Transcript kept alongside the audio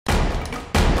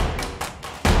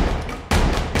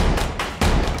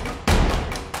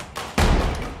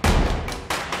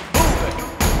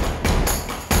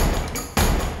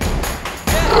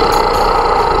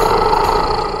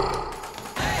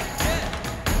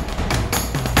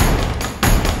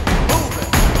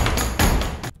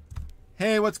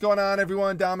Hey, what's going on,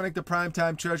 everyone? Dominic the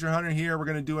Primetime Treasure Hunter here. We're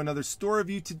going to do another store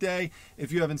review today.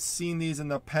 If you haven't seen these in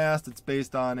the past, it's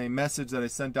based on a message that I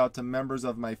sent out to members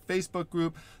of my Facebook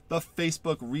group, the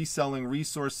Facebook Reselling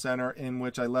Resource Center, in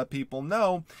which I let people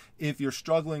know if you're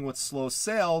struggling with slow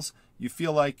sales, you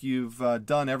feel like you've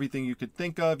done everything you could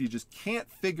think of, you just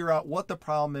can't figure out what the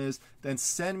problem is, then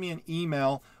send me an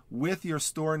email with your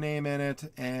store name in it,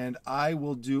 and I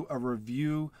will do a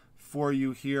review for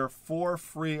you here for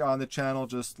free on the channel.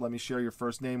 Just let me share your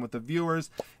first name with the viewers.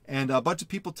 And a bunch of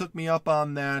people took me up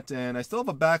on that, and I still have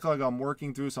a backlog I'm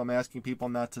working through, so I'm asking people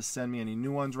not to send me any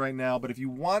new ones right now. But if you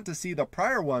want to see the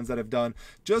prior ones that I've done,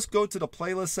 just go to the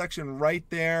playlist section right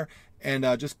there and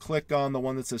just click on the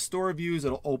one that says store reviews.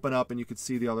 It'll open up and you can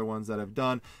see the other ones that I've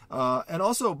done. And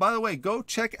also, by the way, go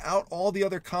check out all the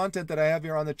other content that I have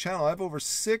here on the channel. I have over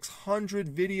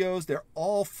 600 videos. They're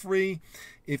all free.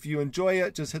 If you enjoy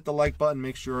it, just hit the like button.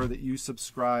 Make sure that you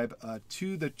subscribe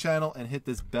to the channel and hit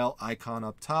this bell icon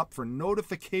up top for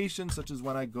notifications, such as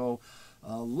when I go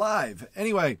live.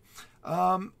 Anyway,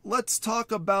 let's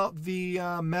talk about the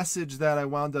message that I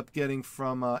wound up getting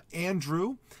from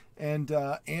Andrew. And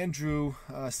Andrew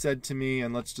said to me,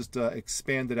 and let's just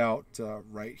expand it out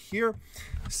right here.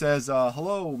 Says,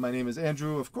 hello, my name is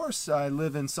Andrew. Of course, I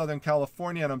live in Southern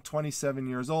California and I'm 27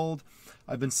 years old.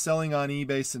 I've been selling on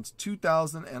eBay since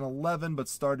 2011, but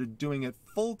started doing it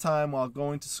full-time while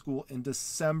going to school in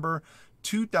December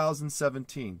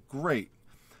 2017. Great.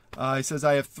 He says,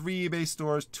 I have 3 eBay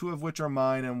stores, 2 of which are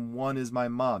mine and 1 is my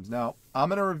mom's. Now, I'm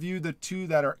going to review the 2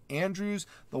 that are Andrew's.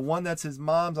 The one that's his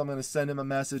mom's, I'm going to send him a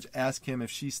message, ask him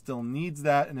if she still needs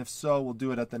that, and if so, we'll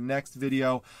do it at the next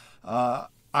video.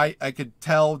 I could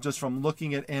tell just from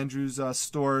looking at Andrew's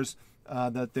stores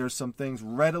that there's some things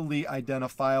readily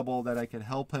identifiable that I could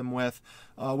help him with,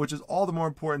 which is all the more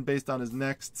important based on his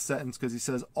next sentence, because he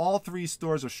says, all 3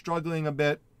 stores are struggling a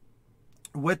bit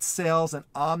with sales, and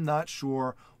I'm not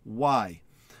sure why.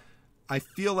 I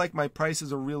feel like my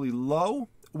prices are really low,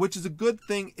 which is a good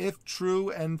thing if true,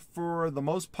 and for the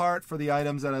most part, for the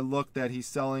items that I looked at, he's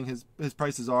selling, his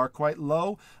prices are quite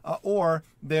low, or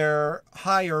they're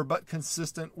higher but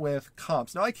consistent with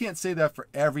comps. Now, I can't say that for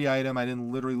every item. I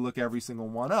didn't literally look every single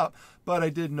one up, but I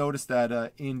did notice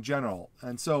that in general.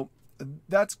 And so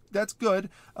that's good,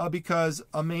 because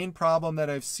a main problem that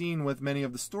I've seen with many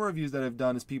of the store reviews that I've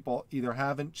done is people either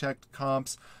haven't checked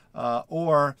comps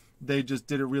or they just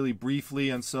did it really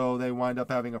briefly, and so they wind up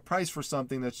having a price for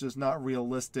something that's just not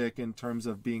realistic in terms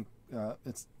of being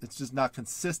it's just not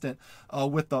consistent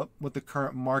with the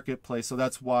current marketplace. So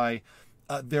that's why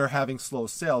they're having slow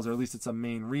sales, or at least it's a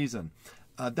main reason.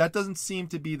 That doesn't seem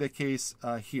to be the case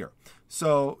here.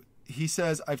 So he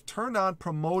says, I've turned on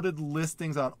promoted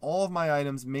listings on all of my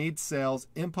items, made sales,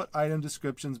 input item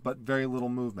descriptions, but very little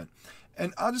movement.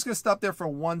 And I'm just going to stop there for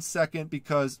 1 second,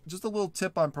 because just a little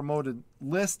tip on promoted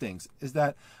listings is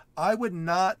that I would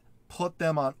not put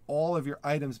them on all of your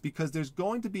items, because there's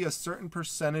going to be a certain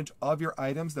percentage of your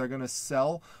items that are going to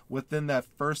sell within that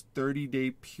first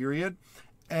 30-day period.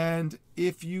 And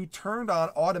if you turned on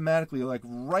automatically, like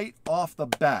right off the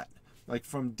bat, like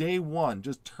from day one,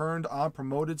 just turned on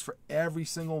promoteds for every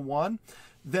single one,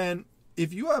 then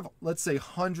if you have, let's say,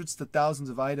 hundreds to thousands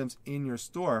of items in your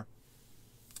store,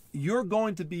 you're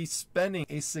going to be spending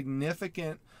a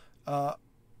significant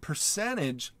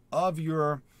percentage of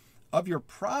your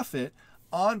profit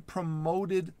on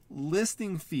promoted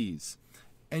listing fees.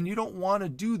 And you don't want to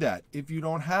do that if you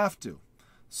don't have to.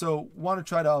 So want to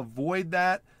try to avoid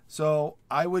that. So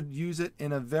I would use it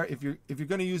in a if you're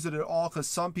going to use it at all, because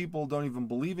some people don't even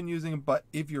believe in using it, but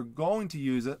if you're going to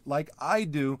use it, like I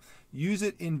do, use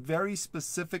it in very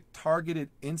specific targeted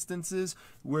instances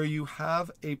where you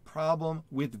have a problem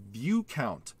with view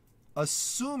count,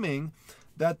 assuming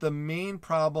that the main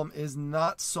problem is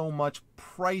not so much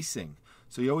pricing.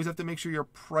 So you always have to make sure your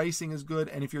pricing is good.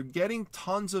 And if you're getting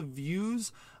tons of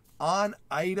views on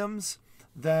items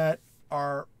that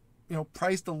are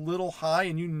priced a little high,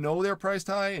 and they're priced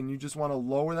high and you just want to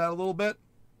lower that a little bit,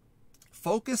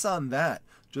 focus on that.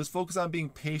 Just focus on being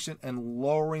patient and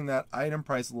lowering that item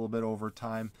price a little bit over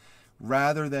time,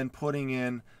 rather than putting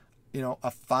in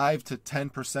a 5 to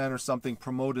 10% or something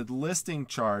promoted listing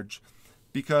charge,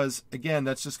 because again,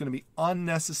 that's just going to be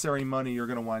unnecessary money you're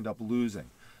going to wind up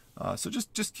losing. So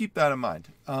just keep that in mind.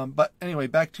 But anyway,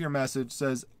 back to your message. It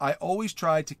says, I always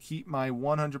try to keep my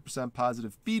 100%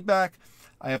 positive feedback.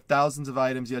 I have thousands of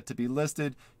items yet to be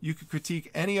listed. You could critique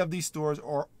any of these stores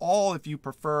or all if you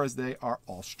prefer, as they are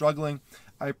all struggling.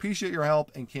 I appreciate your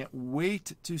help and can't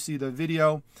wait to see the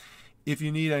video. If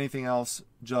you need anything else,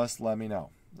 just let me know.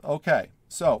 Okay,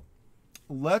 so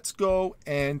let's go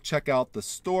and check out the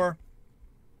store.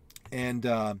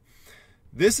 And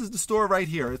this is the store right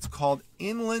here. It's called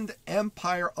Inland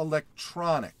Empire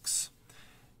Electronics.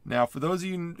 Now, for those of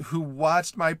you who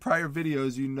watched my prior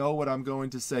videos, you know what I'm going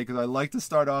to say, because I like to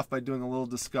start off by doing a little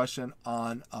discussion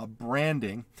on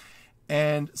branding.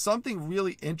 And something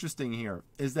really interesting here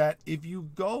is that if you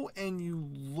go and you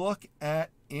look at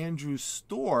Andrew's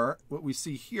store, what we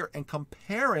see here, and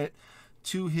compare it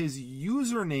to his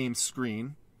username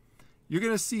screen, you're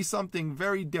going to see something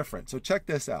very different. So check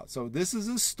this out. So this is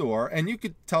his store, and you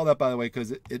could tell that, by the way,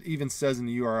 because it even says in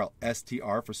the URL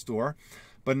STR for store.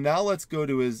 But now let's go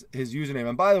to his username.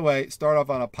 And by the way, start off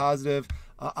on a positive.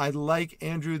 I like,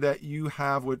 Andrew, that you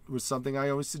have what was something I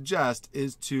always suggest,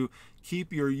 is to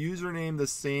keep your username the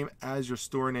same as your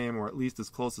store name, or at least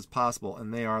as close as possible,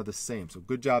 and they are the same. So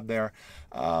good job there.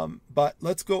 But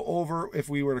let's go over, if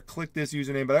we were to click this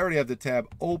username, but I already have the tab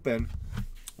open.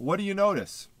 What do you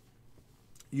notice?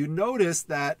 You notice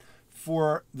that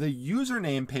for the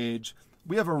username page,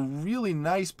 we have a really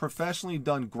nice professionally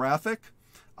done graphic.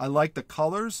 I like the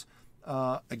colors.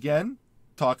 Again,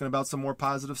 talking about some more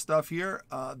positive stuff here.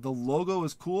 The logo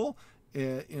is cool.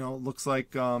 It, looks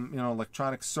like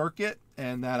electronic circuit,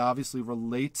 and that obviously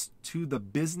relates to the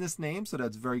business name, so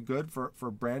that's very good for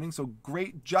branding. So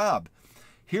great job.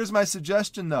 Here's my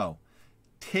suggestion though.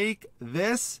 Take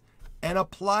this and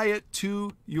apply it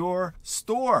to your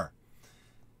store.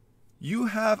 You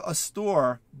have a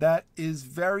store that is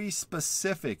very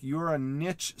specific. You're a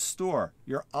niche store.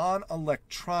 You're on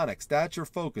electronics. That's your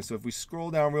focus. So if we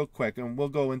scroll down real quick, and we'll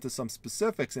go into some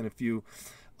specifics in a few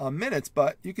minutes,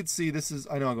 but you can see this is,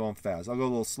 I know I'm going fast. I'll go a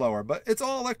little slower, but it's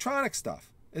all electronic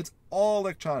stuff. It's all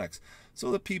electronics.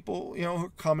 So the people, who are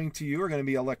coming to you are going to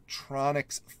be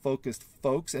electronics focused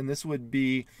folks, and this would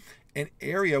be an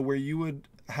area where you would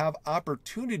have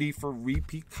opportunity for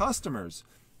repeat customers.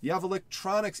 You have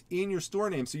electronics in your store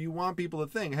name, so you want people to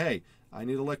think, hey, I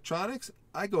need electronics,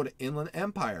 I go to Inland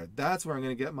Empire. That's where I'm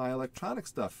going to get my electronic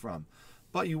stuff from.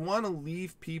 But you want to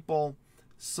leave people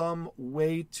some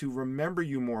way to remember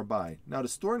you more by. Now, the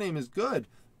store name is good,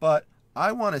 but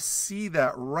I want to see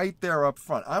that right there up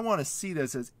front. I want to see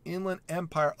this as Inland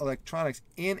Empire Electronics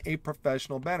in a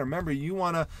professional banner. Remember, you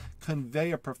want to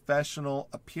convey a professional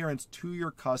appearance to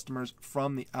your customers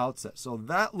from the outset. So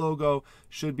that logo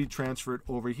should be transferred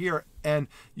over here. And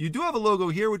you do have a logo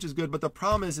here, which is good, but the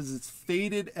problem is it's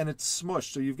faded and it's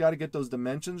smushed. So you've got to get those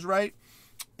dimensions right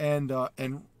and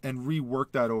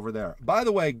rework that over there. By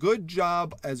the way, good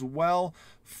job as well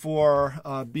for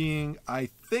being, I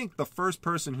think, the first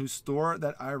person whose store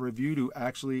that I reviewed who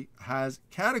actually has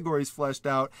categories fleshed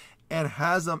out and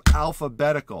has them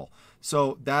alphabetical.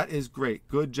 So that is great.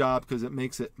 Good job, because it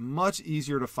makes it much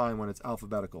easier to find when it's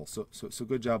alphabetical. So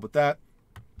good job with that.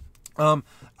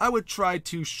 I would try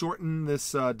to shorten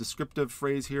this descriptive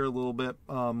phrase here a little bit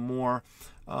more.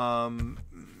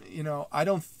 I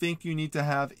don't think you need to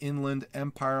have Inland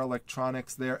Empire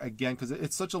Electronics there again, because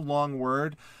it's such a long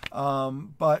word.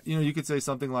 But you could say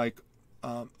something like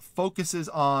focuses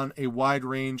on a wide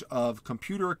range of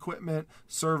computer equipment,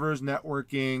 servers,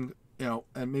 networking,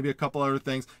 and maybe a couple other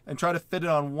things, and try to fit it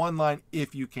on one line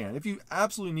if you can. If you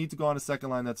absolutely need to go on a second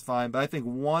line, that's fine. But I think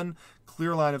one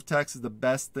clear line of text is the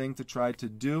best thing to try to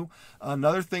do.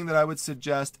 Another thing that I would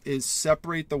suggest is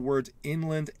separate the words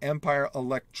Inland Empire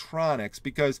Electronics,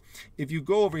 because if you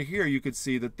go over here, you could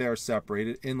see that they're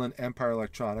separated, Inland Empire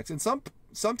Electronics. And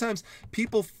sometimes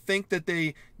people think that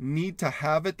they need to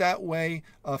have it that way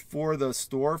for the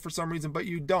store for some reason, but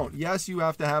you don't. Yes, you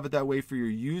have to have it that way for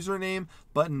your username,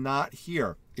 but not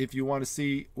here. If you want to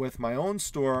see with my own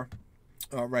store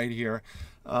right here.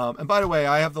 And by the way,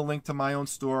 I have the link to my own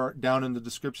store down in the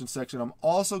description section. I'm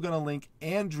also going to link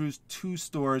Andrew's 2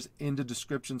 stores in the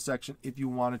description section if you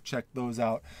want to check those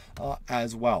out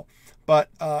as well. But,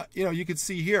 you can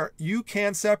see here, you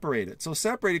can separate it. So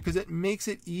separate it because it makes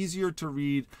it easier to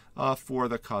read for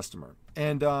the customer.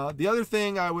 And the other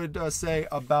thing I would say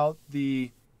about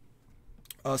the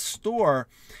store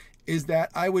is that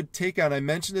I would take out, I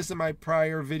mentioned this in my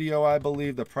prior video, I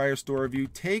believe, the prior store review,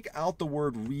 take out the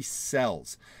word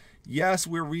resells. Yes,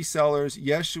 we're resellers.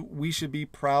 Yes, we should be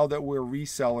proud that we're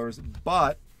resellers,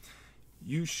 but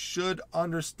you should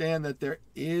understand that there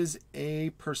is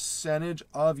a percentage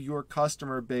of your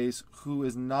customer base who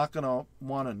is not going to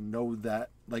want to know that,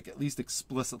 like, at least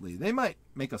explicitly. They might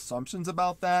make assumptions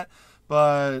about that,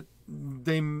 but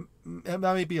that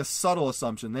might be a subtle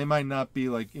assumption. They might not be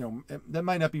like, that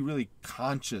might not be really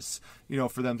conscious,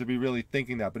 for them to be really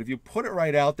thinking that. But if you put it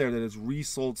right out there that it's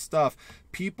resold stuff,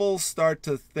 people start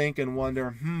to think and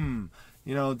wonder,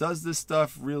 you know, does this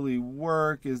stuff really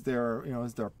work? Is there, you know,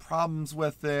 is there problems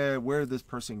with it? Where did this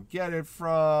person get it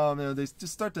from? You know, they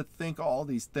just start to think all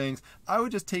these things. I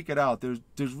would just take it out.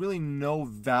 There's really no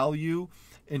value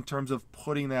in terms of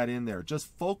putting that in there. Just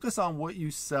focus on what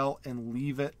you sell and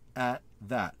leave it at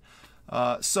that.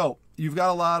 So you've got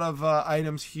a lot of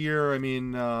items here. I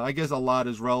mean, I guess a lot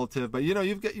is relative, but you know,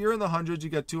 you're in the hundreds. You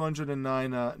got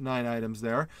 209 9 items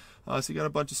there. So you got a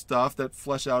bunch of stuff that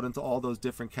flesh out into all those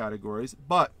different categories.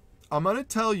 But I'm going to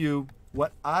tell you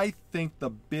what I think the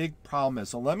big problem is.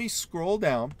 So let me scroll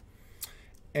down.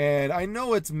 And I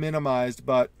know it's minimized,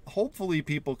 but hopefully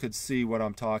people could see what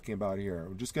I'm talking about here.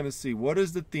 We're just going to see what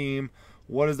is the theme,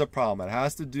 what is the problem. It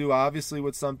has to do obviously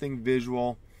with something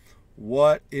visual.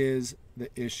 What is the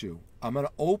issue? I'm going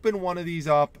to open one of these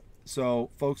up so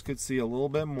folks could see a little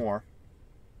bit more.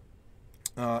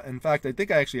 In fact, I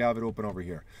think I actually have it open over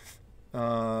here.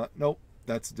 Nope,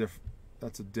 that's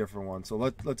a different one. So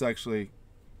let's actually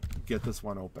get this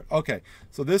one open. Okay,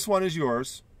 so this one is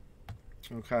yours.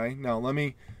 Okay, now let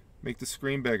me make the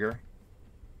screen bigger.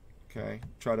 Okay,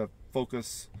 try to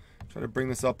focus, try to bring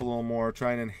this up a little more,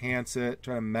 try and enhance it,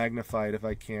 try to magnify it if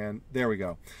I can. There we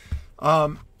go.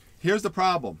 Here's the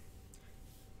problem.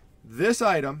 This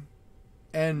item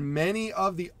and many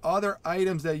of the other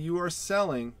items that you are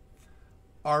selling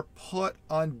are put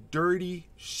on dirty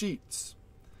sheets.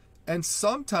 And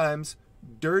sometimes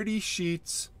dirty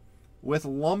sheets with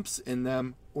lumps in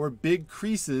them or big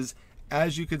creases,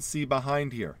 as you can see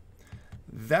behind here.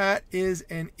 That is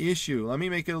an issue. Let me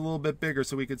make it a little bit bigger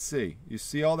so we could see. You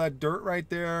see all that dirt right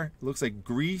there? It looks like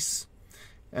grease.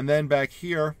 And then back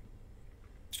here,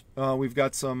 we've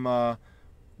got some of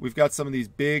these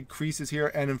big creases here,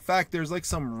 and in fact there's like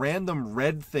some random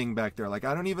red thing back there. Like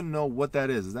I don't even know what that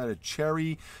is. Is that a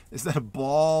cherry? Is that a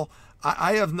ball?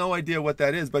 I have no idea what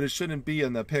that is, but it shouldn't be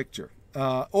in the picture.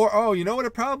 Or oh, you know what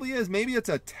it probably is? Maybe it's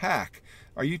a tack.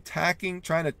 Are you trying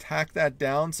to tack that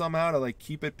down somehow to like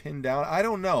keep it pinned down? I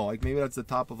don't know. Like maybe that's the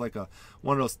top of like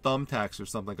one of those thumbtacks or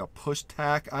something, like a push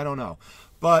tack. I don't know,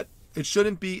 but it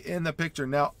shouldn't be in the picture.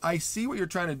 Now, I see what you're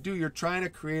trying to do. You're trying to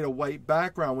create a white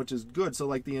background, which is good. So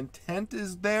like the intent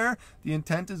is there. The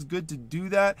intent is good to do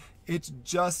that. It's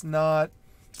just not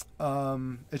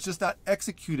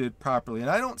executed properly. And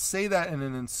I don't say that in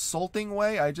an insulting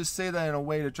way. I just say that in a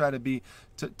way to try to be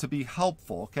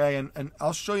helpful, okay? And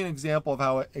I'll show you an example of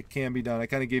how it can be done. I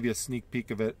kind of gave you a sneak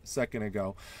peek of it a second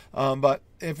ago. But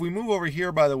if we move over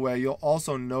here, by the way, you'll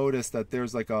also notice that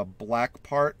there's like a black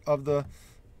part of the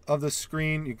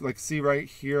screen. You like see right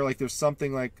here, like there's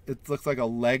something like, it looks like a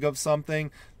leg of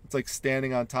something. It's like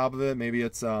standing on top of it. Maybe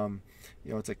it's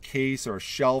you know, it's a case or a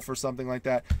shelf or something like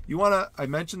that. You want to, I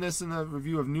mentioned this in the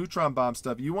review of neutron bomb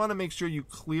stuff, you want to make sure you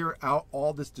clear out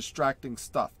all this distracting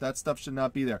stuff. That stuff should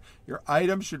not be there. Your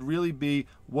item should really be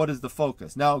what is the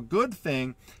focus. Now, a good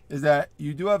thing is that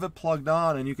you do have it plugged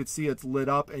on and you can see it's lit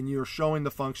up and you're showing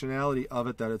the functionality of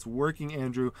it, that it's working,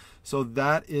 Andrew. So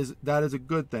that is a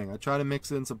good thing. I try to mix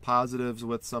in some positives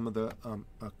with some of the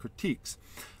critiques.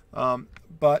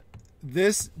 But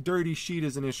this dirty sheet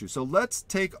is an issue. So let's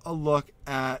take a look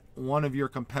at one of your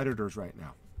competitors right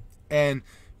now. And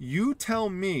you tell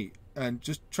me, and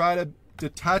just try to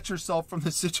detach yourself from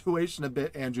the situation a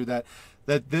bit, Andrew, that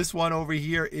this one over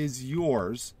here is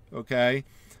yours, okay?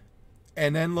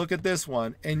 And then look at this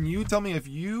one, and you tell me, if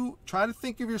you try to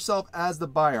think of yourself as the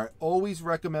buyer, I always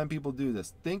recommend people do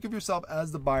this. Think of yourself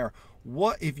as the buyer.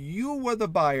 What if you were the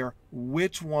buyer,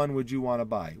 which one would you want to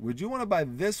buy? Would you want to buy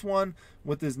this one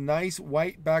with this nice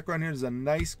white background here? There's a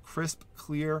nice crisp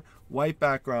clear white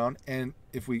background, and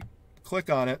if we click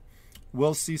on it,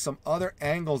 we'll see some other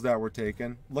angles that were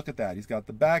taken. Look at that. He's got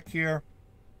the back here.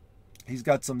 He's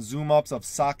got some zoom ups of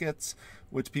sockets,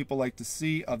 which people like to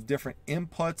see, of different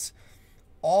inputs.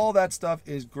 All that stuff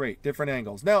is great, different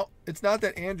angles. Now, it's not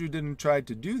that Andrew didn't try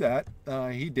to do that.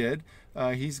 He did.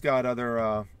 He's got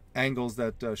other angles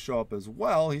that show up as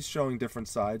well. He's showing different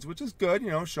sides, which is good, you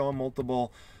know, showing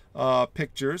multiple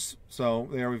pictures. So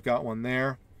there, we've got one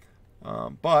there.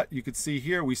 But you can see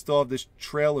here, we still have this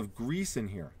trail of grease in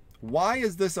here. Why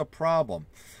is this a problem?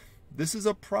 This is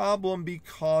a problem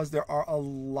because there are a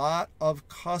lot of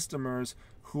customers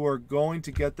who are going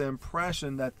to get the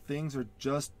impression that things are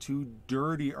just too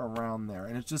dirty around there.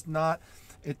 And it's just not,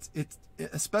 it's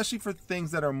especially for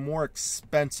things that are more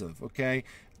expensive, okay?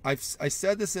 I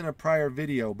said this in a prior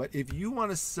video, but if you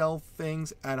want to sell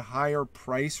things at higher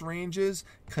price ranges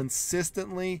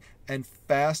consistently and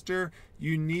faster,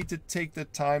 you need to take the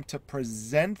time to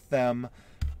present them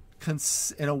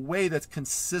in a way that's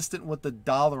consistent with the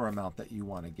dollar amount that you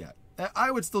want to get.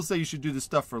 I would still say you should do this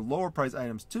stuff for lower price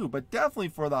items too, but definitely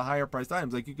for the higher priced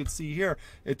items. Like you could see here,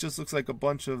 it just looks like a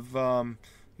bunch of,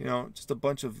 you know, just a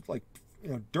bunch of like, you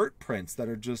know, dirt prints that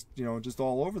are just, you know, just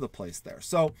all over the place there.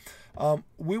 So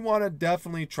we want to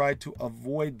definitely try to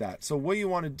avoid that. So what you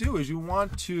want to do is you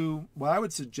want to, what I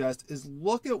would suggest is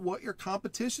look at what your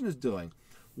competition is doing.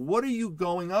 What are you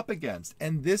going up against?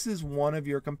 And this is one of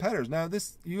your competitors. Now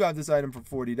this, you have this item for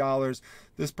 $40.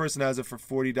 This person has it for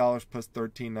 $40 plus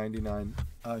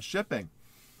 $13.99 shipping.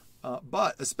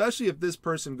 But especially if this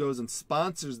person goes and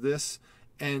sponsors this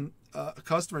and a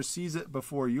customer sees it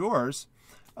before yours,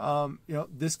 you know,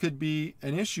 this could be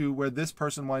an issue where this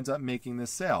person winds up making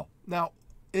this sale. Now,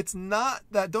 it's not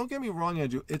that, don't get me wrong,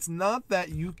 Andrew, it's not that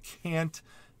you can't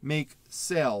make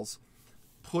sales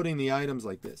putting the items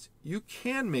like this. You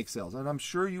can make sales, and I'm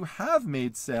sure you have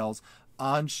made sales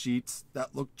on sheets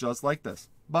that look just like this.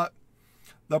 But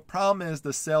the problem is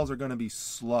the sales are going to be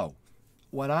slow.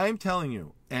 What I'm telling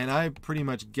you, and I pretty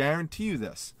much guarantee you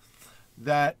this,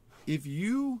 that if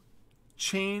you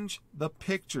change the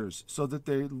pictures so that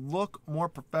they look more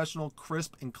professional,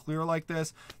 crisp, and clear like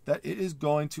this, that it is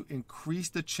going to increase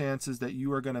the chances that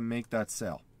you are going to make that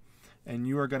sale. And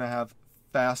you are going to have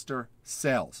faster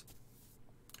sales.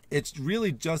 It's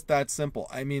really just that simple.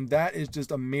 I mean, that is just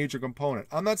a major component.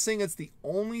 I'm not saying it's the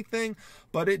only thing,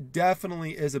 but it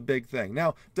definitely is a big thing.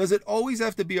 Now, does it always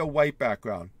have to be a white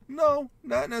background? No,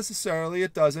 not necessarily.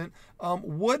 It doesn't.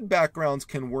 Wood backgrounds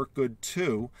can work good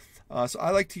too. So I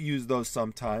like to use those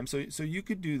sometimes. So you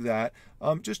could do that.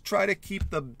 Just try to keep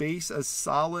the base as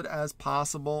solid as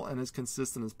possible and as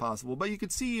consistent as possible. But you can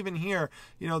see even here,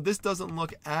 you know, this doesn't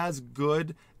look as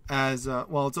good as,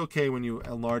 well, it's okay when you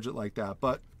enlarge it like that.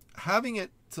 But having it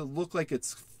to look like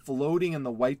it's floating in the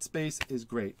white space is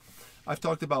great. I've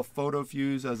talked about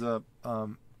PhotoFuse as a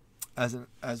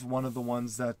as one of the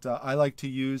ones that I like to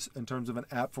use in terms of an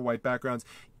app for white backgrounds.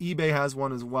 eBay has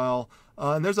one as well,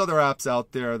 and there's other apps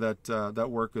out there that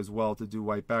that work as well to do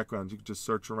white backgrounds. You can just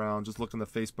search around, just look in the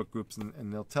Facebook groups,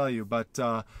 and they'll tell you. But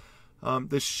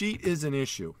the sheet is an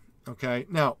issue. Okay,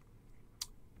 now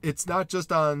it's not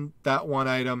just on that one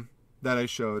item that I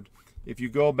showed. If you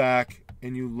go back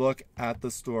and you look at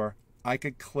the store, I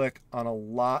could click on a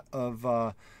lot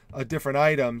of different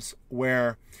items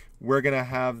where we're going to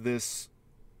have this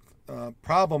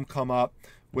problem come up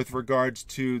with regards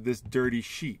to this dirty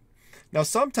sheet. Now,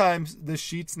 sometimes the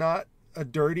sheet's not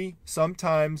dirty.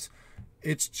 Sometimes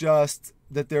it's just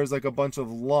that there's like a bunch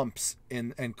of lumps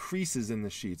and creases in the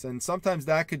sheets. And sometimes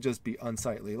that could just be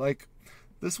unsightly. Like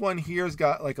this one here's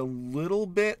got like a little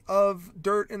bit of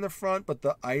dirt in the front, but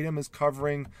the item is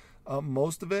covering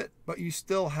most of it. But you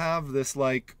still have this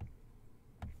like,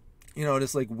 you know,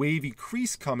 this like wavy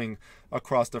crease coming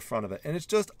across the front of it. And it's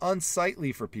just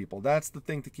unsightly for people. That's the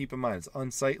thing to keep in mind. It's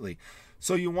unsightly.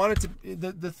 So you want it to,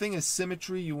 the thing is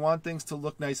symmetry. You want things to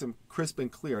look nice and crisp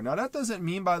and clear. Now that doesn't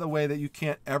mean, by the way, that you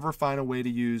can't ever find a way to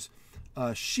use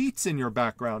sheets in your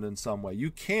background in some way.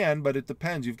 You can, but it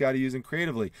depends. You've got to use them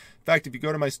creatively. In fact, if you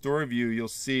go to my store review, you'll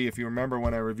see, if you remember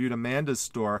when I reviewed Amanda's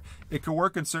store, it could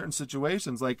work in certain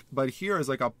situations. Like, but here is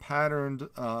like a patterned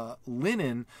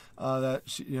linen that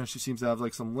she, you know, she seems to have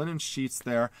like some linen sheets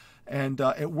there, and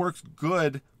it works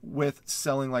good with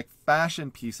selling like fashion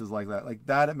pieces like that. Like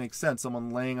that, it makes sense.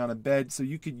 Someone laying on a bed, so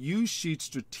you could use sheets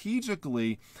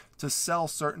strategically to sell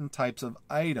certain types of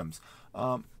items.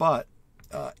 But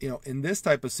you know, in this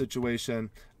type of situation,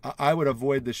 I would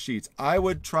avoid the sheets. I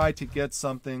would try to get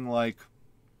something like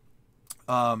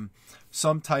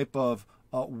some type of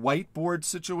whiteboard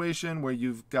situation where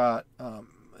you've got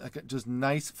like just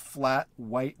nice flat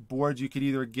white boards. You could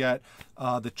either get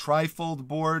the trifold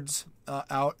boards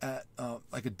out at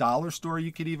like a dollar store.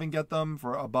 You could even get them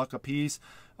for $1 a piece.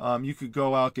 You could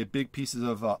go out, get big pieces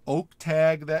of oak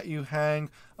tag that you hang.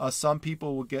 Some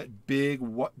people will get big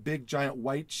giant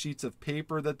white sheets of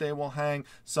paper that they will hang.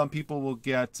 Some people will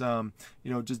get, you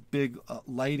know, just big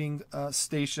lighting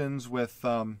stations with,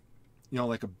 you know,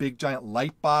 like a big giant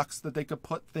light box that they could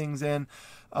put things in.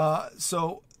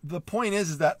 So the point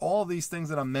is that all these things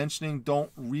that I'm mentioning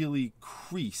don't really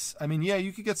crease. I mean, yeah,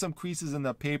 you could get some creases in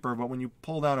the paper, but when you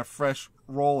pull down a fresh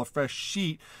roll, a fresh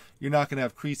sheet, you're not going to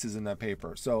have creases in that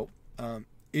paper. So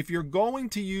if you're going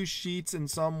to use sheets in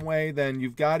some way, then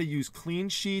you've got to use clean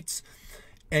sheets,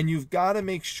 and you've got to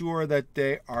make sure that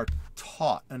they are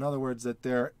taut. In other words, that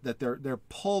they're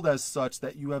pulled as such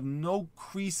that you have no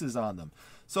creases on them.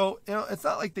 So, you know, it's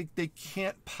not like they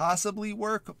can't possibly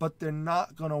work, but they're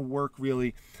not going to work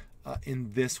really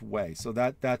in this way. So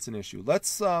that's an issue. Let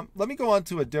me go on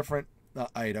to a different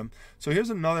item. So here's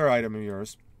another item of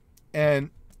yours, and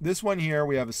this one here,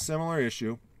 we have a similar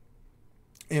issue.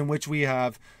 in which we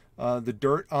have the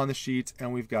dirt on the sheets,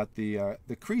 and we've got the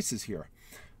creases here.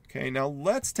 Okay, now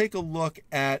let's take a look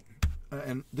at,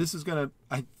 and this is gonna,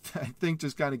 I think,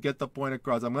 just kind of get the point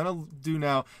across. I'm gonna do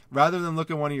now, rather than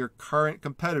look at one of your current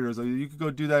competitors, or you could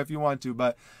go do that if you want to,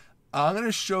 but I'm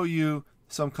gonna show you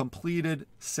some completed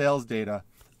sales data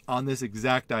on this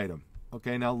exact item.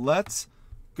 Okay, now let's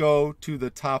go to the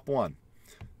top one.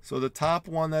 So the top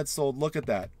one that sold, look at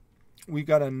that. We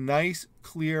got a nice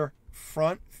clear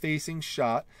front facing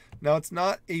shot. Now it's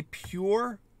not a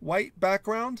pure white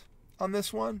background on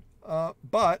this one,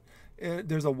 but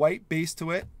there's a white base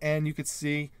to it, and you could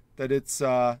see that it's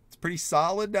pretty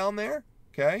solid down there.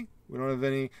 Okay, we don't have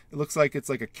any, it looks like it's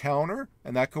like a counter,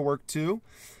 and that could work too.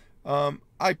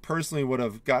 I personally would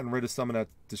have gotten rid of some of that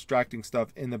distracting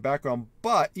stuff in the background,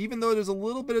 but even though there's a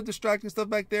little bit of distracting stuff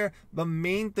back there, the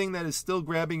main thing that is still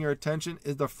grabbing your attention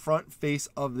is the front face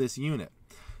of this unit.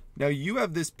 Now you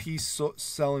have this piece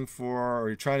selling for, or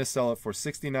you're trying to sell it for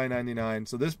 $69.99.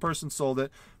 So this person sold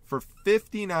it for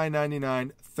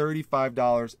 $59.99,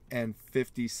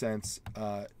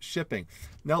 $35.50 shipping.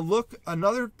 Now look,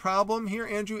 another problem here,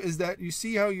 Andrew, is that you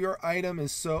see how your item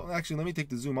is so, actually let me take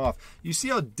the zoom off. You see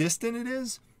how distant it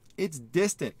is? It's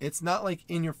distant. It's not like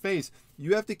in your face.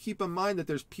 You have to keep in mind that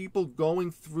there's people going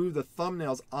through the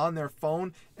thumbnails on their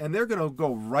phone, and they're going to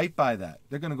go right by that.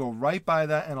 They're going to go right by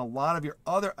that, and a lot of your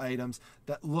other items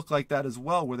that look like that as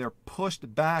well, where they're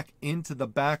pushed back into the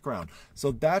background.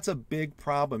 So that's a big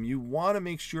problem. You want to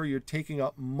make sure you're taking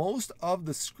up most of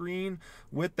the screen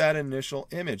with that initial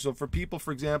image. So for people,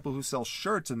 for example, who sell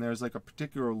shirts and there's like a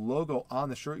particular logo on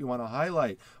the shirt you want to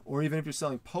highlight, or even if you're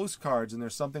selling postcards and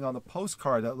there's something on the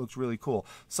postcard that looks really cool,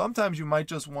 sometimes you might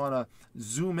just want to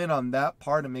zoom in on that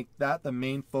part and make that the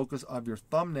main focus of your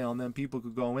thumbnail, and then people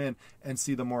could go in and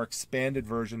see the more expanded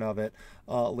version of it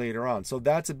later on. So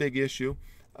that's a big issue,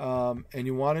 and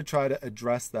you want to try to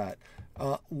address that.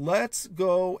 Let's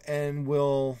go and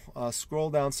we'll scroll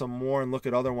down some more and look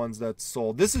at other ones that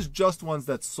sold. This is just ones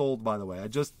that sold, by the way.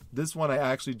 This one I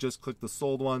actually just clicked the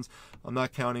sold ones. I'm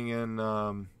not counting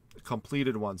in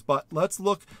completed ones, but let's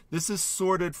look. This is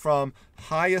sorted from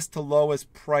highest to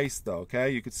lowest price though.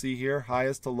 Okay, you can see here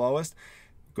highest to lowest.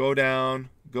 Go down,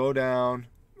 go down,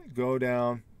 go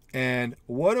down, and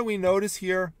what do we notice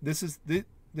here? These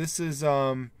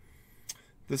are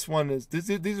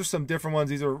some different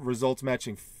ones. These are results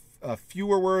matching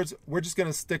fewer words. We're just going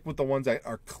to stick with the ones that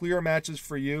are clear matches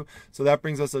for you. So that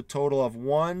brings us a total of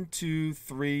 1, 2,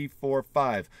 3, 4,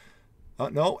 5.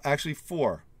 No, actually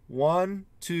 4. 1,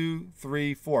 2,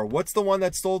 3, 4. What's the one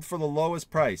that sold for the lowest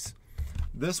price?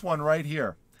 This one right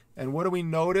here. And what do we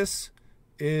notice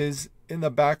is in the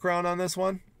background on this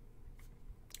one?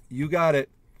 You got it.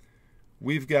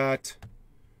 We've got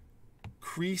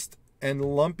creased and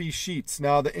lumpy sheets.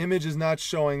 Now the image is not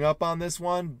showing up on this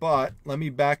one, but let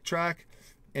me backtrack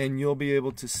and you'll be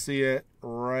able to see it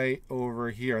right over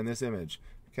here in this image.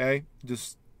 Okay,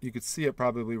 just you could see it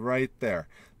probably right there.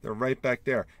 They're right back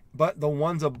there. But the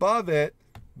ones above it,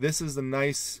 this is a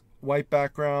nice white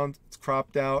background. It's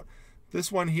cropped out.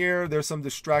 This one here, there's some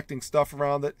distracting stuff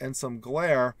around it and some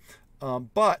glare.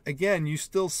 But again, you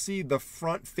still see the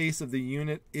front face of the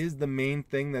unit is the main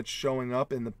thing that's showing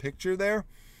up in the picture there.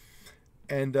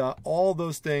 And all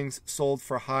those things sold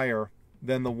for higher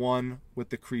than the one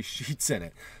with the crease sheets in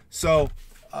it. So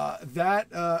that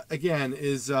again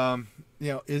is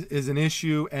is an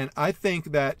issue, and I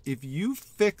think that if you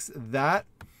fix that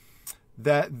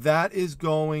is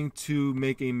going to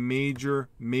make a major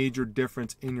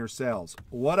difference in your sales.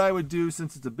 What I would do,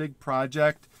 since it's a big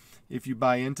project, if you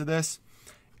buy into this,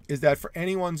 is that for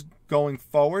anyone's going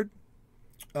forward,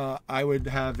 I would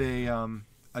have a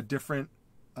different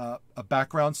a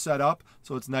background set up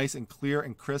so it's nice and clear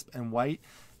and crisp and white,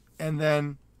 and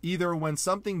then either when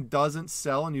something doesn't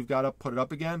sell and you've got to put it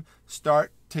up again,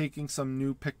 start taking some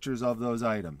new pictures of those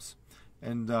items,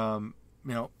 and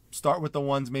start with the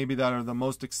ones maybe that are the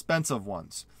most expensive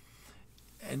ones.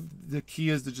 And the key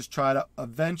is to just try to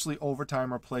eventually over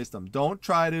time replace them. Don't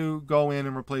try to go in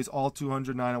and replace all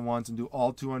 209 at once and do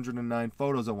all 209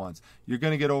 photos at once. You're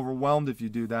going to get overwhelmed if you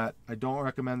do that. I don't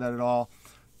recommend that at all.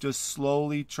 Just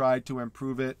slowly try to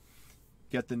improve it.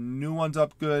 Get the new ones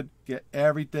up good. Get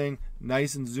everything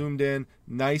nice and zoomed in.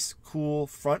 Nice, cool,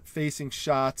 front-facing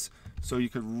shots so you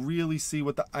could really see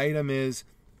what the item is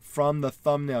from the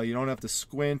thumbnail. You don't have to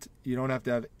squint. You don't have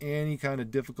to have any kind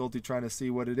of difficulty trying to see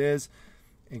what it is.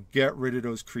 And get rid of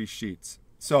those crease sheets.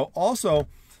 So also,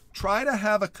 try to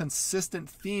have a consistent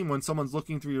theme when someone's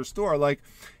looking through your store. Like,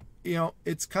 you know,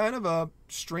 it's kind of a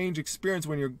strange experience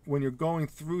when you're going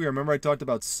through here. Remember I talked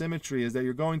about symmetry, is that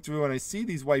you're going through and I see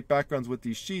these white backgrounds with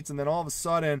these sheets, and then all of a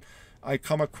sudden I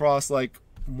come across like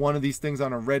one of these things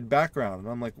on a red background,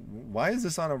 and I'm like, why is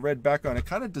this on a red background? It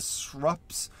kind of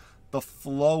disrupts the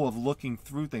flow of looking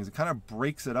through things. It kind of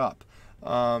breaks it up.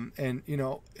 And you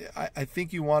know, I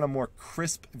think you want a more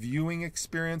crisp viewing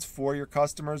experience for your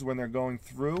customers when they're going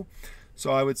through.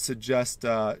 So I would suggest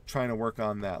trying to work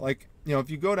on that. Like, you know, if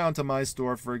you go down to my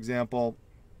store, for example,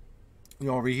 you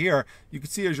know, over here, you can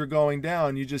see as you're going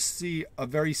down, you just see a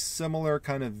very similar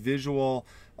kind of visual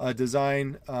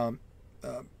design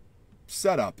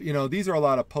setup. You know, these are a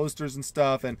lot of posters and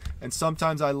stuff, and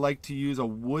sometimes I like to use a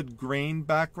wood grain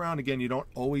background. Again, you don't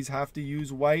always have to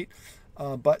use white,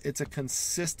 but it's a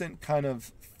consistent kind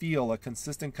of feel, a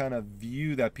consistent kind of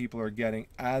view that people are getting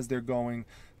as they're going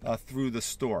through the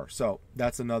store. So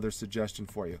that's another suggestion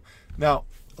for you. Now,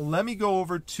 let me go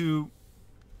over to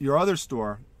your other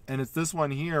store, and it's this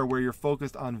one here where you're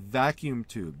focused on vacuum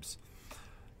tubes.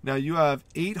 Now, you have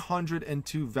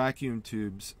 802 vacuum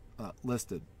tubes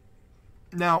listed.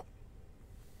 Now,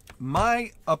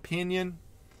 my opinion,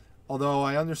 although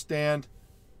I understand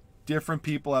different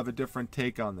people have a different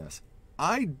take on this,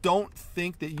 I don't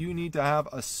think that you need to have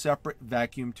a separate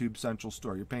vacuum tube central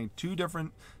store. You're paying two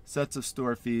different sets of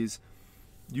store fees.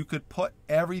 You could put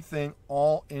everything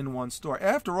all in one store.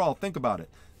 After all, think about it.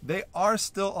 They are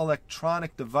still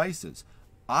electronic devices.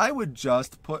 I would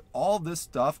just put all this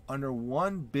stuff under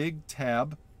one big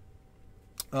tab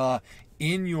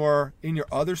in your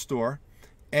other store,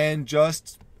 and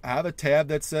just have a tab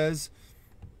that says,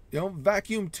 you know,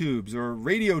 vacuum tubes or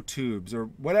radio tubes or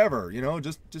whatever. You know,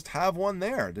 just have one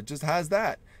there that just has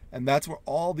that, and that's where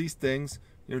all these things,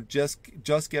 you know, just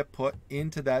get put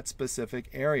into that specific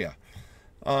area.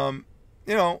 You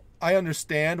know, I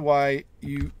understand why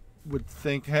you would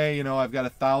think, hey, you know, I've got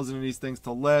 1,000 of these things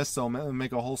to list, so I'm gonna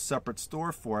make a whole separate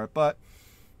store for it. But,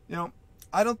 you know,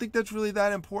 I don't think that's really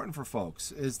that important for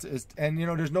folks. And, you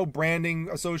know, there's no branding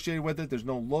associated with it. There's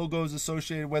no logos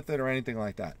associated with it or anything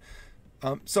like that.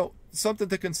 So something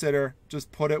to consider.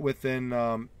 Just put it within,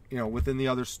 you know, within the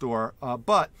other store.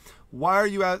 But why are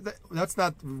you at? That's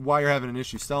not why you're having an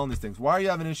issue selling these things. Why are you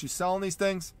having an issue selling these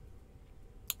things?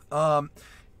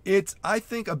 It's, I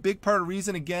think, a big part of the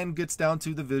reason, again, gets down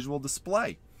to the visual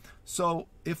display. So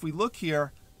if we look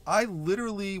here, I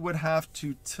literally would have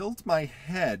to tilt my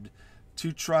head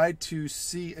to try to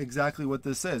see exactly what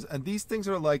this is. And these things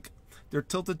are like, they're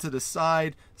tilted to the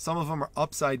side. Some of them are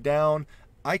upside down.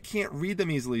 I can't read them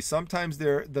easily. Sometimes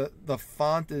the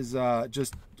font is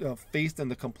just faced in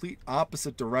the complete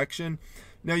opposite direction.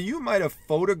 Now, you might have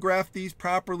photographed these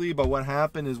properly, but what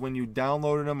happened is when you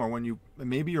downloaded them, or when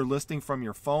maybe you're listing from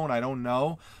your phone, I don't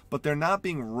know, but they're not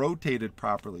being rotated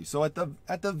properly. So at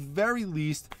the very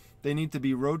least, they need to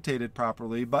be rotated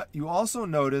properly. But you also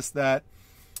notice that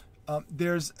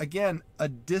there's, again, a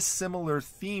dissimilar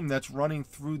theme that's running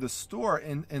through the store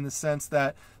in the sense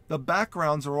that the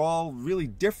backgrounds are all really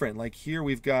different. Like here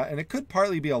we've got, and it could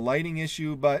partly be a lighting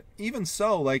issue, but even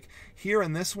so, like here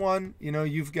in this one, you know,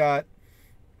 you've got,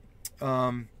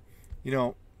 you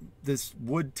know, this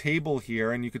wood table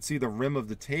here, and you could see the rim of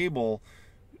the table,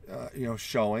 you know,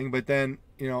 showing. But then,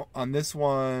 you know, on this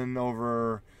one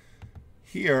over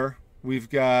here, we've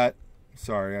got,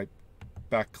 sorry, I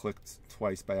back-clicked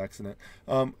twice by accident.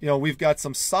 You know, we've got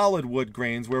some solid wood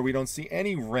grains where we don't see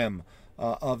any rim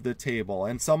of the table,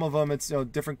 and some of them it's, you know,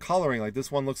 different coloring. Like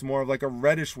this one looks more of like a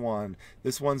reddish one.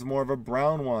 This one's more of a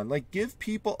brown one. Like, give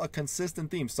people a consistent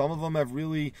theme. Some of them have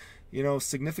really, you know,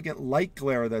 significant light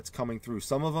glare that's coming through.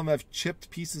 Some of them have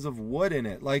chipped pieces of wood in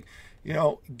it. Like, you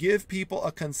know, give people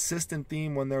a consistent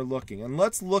theme when they're looking. And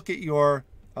let's look at your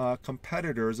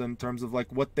competitors in terms of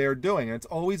like what they're doing. And it's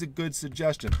always a good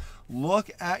suggestion. Look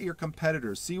at your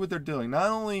competitors, see what they're doing. Not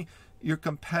only your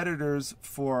competitors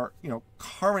for, you know,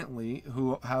 currently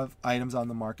who have items on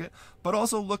the market, but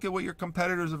also look at what your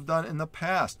competitors have done in the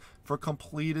past for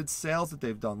completed sales that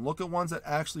they've done. Look at ones that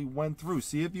actually went through.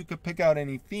 See if you could pick out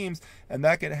any themes, and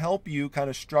that can help you kind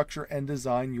of structure and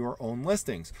design your own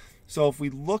listings. So if we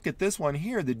look at this one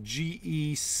here, the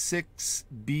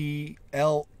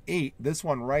GE6BL8, this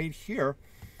one right here,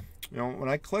 you know, when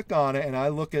I click on it and I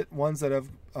look at ones that have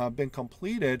been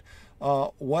completed,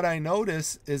 what I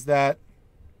notice is that,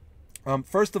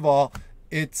 first of all,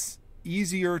 it's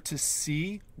easier to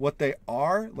see what they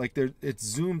are. Like, it's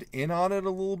zoomed in on it a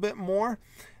little bit more,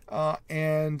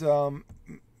 and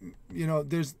you know,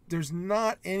 there's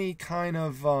not any kind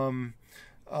of you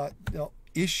know,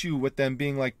 issue with them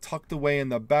being like tucked away in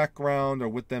the background or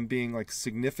with them being like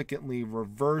significantly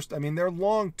reversed. I mean, they're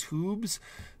long tubes,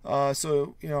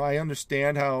 so you know, I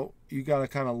understand how you got to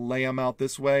kind of lay them out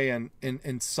this way, and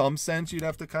in some sense you'd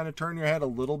have to kind of turn your head a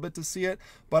little bit to see it,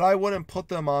 but I wouldn't put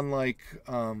them on like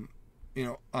you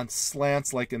know, on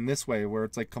slants like in this way where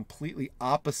it's like completely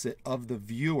opposite of the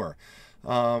viewer,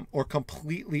 or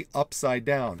completely upside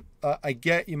down. I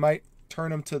get you might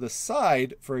turn them to the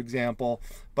side, for example,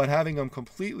 but having them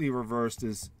completely reversed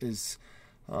is you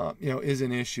know, is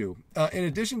an issue. In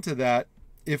addition to that,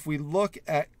 if we look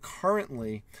at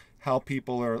currently how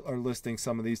people are listing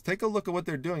some of these, take a look at what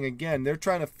they're doing. Again, they're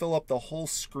trying to fill up the whole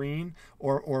screen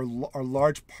or a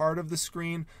large part of the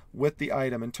screen with the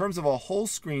item. In terms of a whole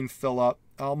screen fill up,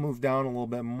 I'll move down a little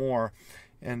bit more,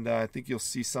 and I think you'll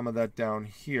see some of that down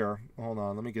here. Hold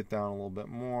on, let me get down a little bit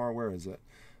more. Where is it?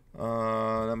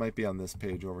 That might be on this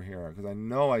page over here, because I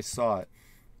know I saw it.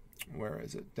 Where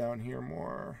is it? Down here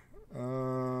more.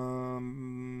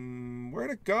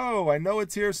 Where'd it go? I know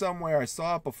it's here somewhere. I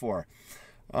saw it before.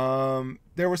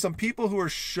 There were some people who were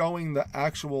showing the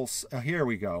actual, here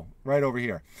we go, right over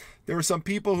here. There were some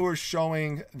people who were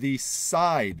showing the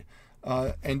side,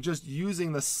 and just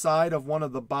using the side of one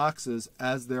of the boxes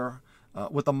as their,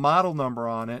 with a model number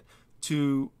on it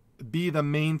to be the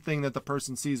main thing that the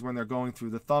person sees when they're going through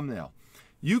the thumbnail.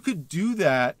 You could do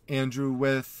that, Andrew,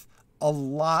 with a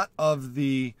lot of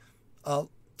the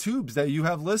tubes that you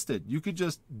have listed. You could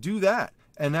just do that,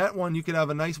 and that one you could have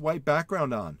a nice white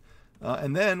background on.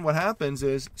 And then what happens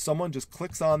is someone just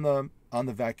clicks on the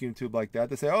vacuum tube like that.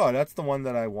 They say, oh, that's the one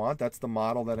that I want. That's the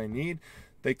model that I need.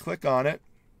 They click on it,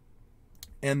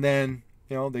 and then,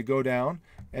 you know, they go down,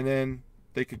 and then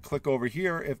they could click over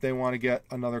here if they want to get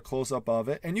another close-up of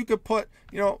it. And you could put,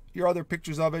 you know, your other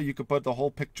pictures of it. You could put the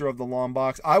whole picture of the long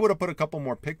box. I would have put a couple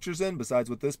more pictures in besides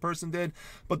what this person did.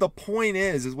 But the point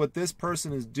is what this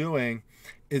person is doing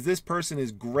is this person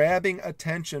is grabbing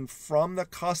attention from the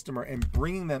customer and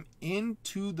bringing them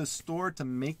into the store to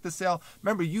make the sale.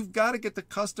 Remember, you've got to get the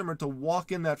customer to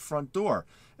walk in that front door.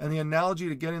 And the analogy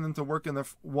to getting them to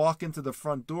walk into the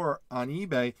front door on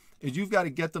eBay is you've got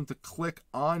to get them to click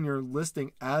on your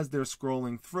listing as they're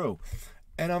scrolling through.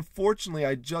 And unfortunately,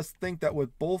 I just think that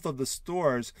with both of the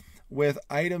stores, with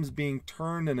items being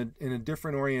turned in a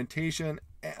different orientation,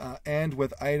 and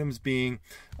with items being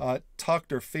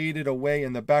tucked or faded away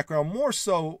in the background, more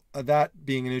so that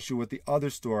being an issue with the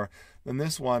other store than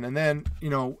this one. And then,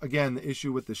 you know, again, the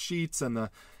issue with the sheets and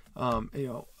the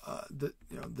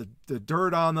the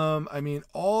dirt on them. I mean,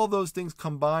 all those things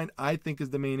combined, I think, is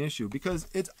the main issue, because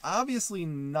it's obviously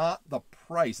not the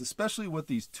price, especially with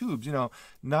these tubes. You know,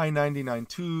 $9.99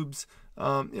 tubes.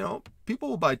 You know, people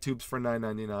will buy tubes for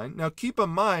 $9.99. Now, keep in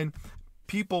mind,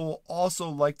 people also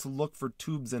like to look for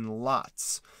tubes in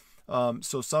lots.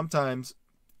 So sometimes,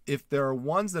 if there are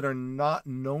ones that are not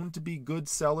known to be good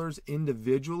sellers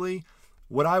individually,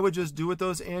 what I would just do with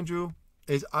those, Andrew,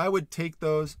 is I would take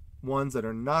those ones that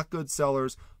are not good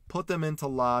sellers, put them into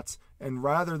lots, and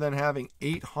rather than having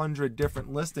 800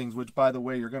 different listings, which, by the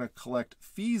way, you're going to collect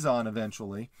fees on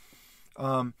eventually,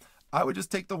 I would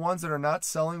just take the ones that are not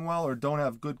selling well or don't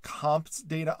have good comps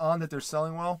data on that they're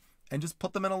selling well, and just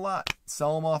put them in a lot,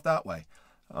 sell them off that way,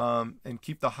 and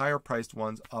keep the higher priced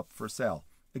ones up for sale.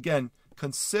 Again,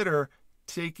 consider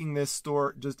taking this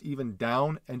store just even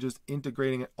down and just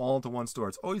integrating it all into one store.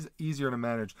 It's always easier to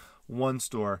manage one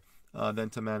store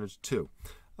than to manage two.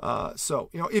 So,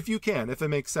 you know, if you can, if it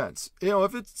makes sense, you know,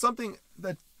 if it's something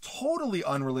that's totally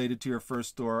unrelated to your first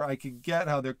store, I could get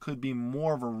how there could be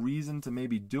more of a reason to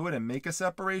maybe do it and make a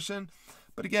separation.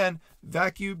 But again,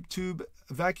 vacuum tube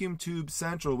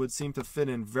central would seem to fit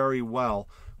in very well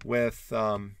with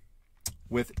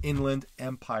Inland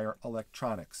Empire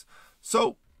Electronics.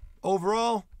 So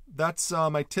overall, that's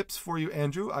my tips for you,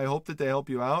 Andrew. I hope that they help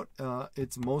you out.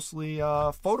 It's mostly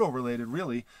photo related,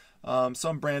 really.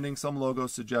 Some branding, some logo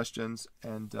suggestions,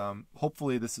 and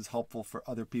hopefully this is helpful for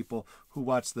other people who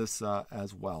watch this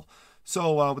as well.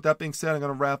 So with that being said, I'm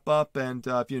going to wrap up, and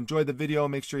if you enjoyed the video,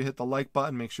 make sure you hit the like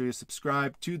button, make sure you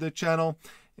subscribe to the channel,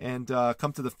 and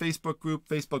come to the Facebook group,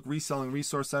 Facebook Reselling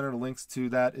Resource Center. The links to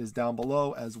that is down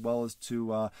below, as well as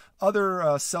to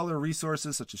other seller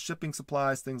resources such as shipping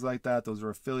supplies, things like that. Those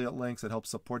are affiliate links that help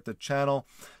support the channel.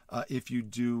 If you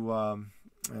do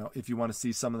you know, if you want to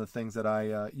see some of the things that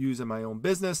I use in my own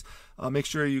business, make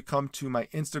sure you come to my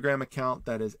Instagram account.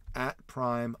 That is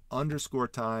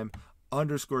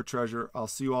 @prime_time_treasure. I'll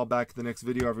see you all back at the next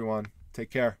video, everyone.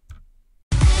 Take care.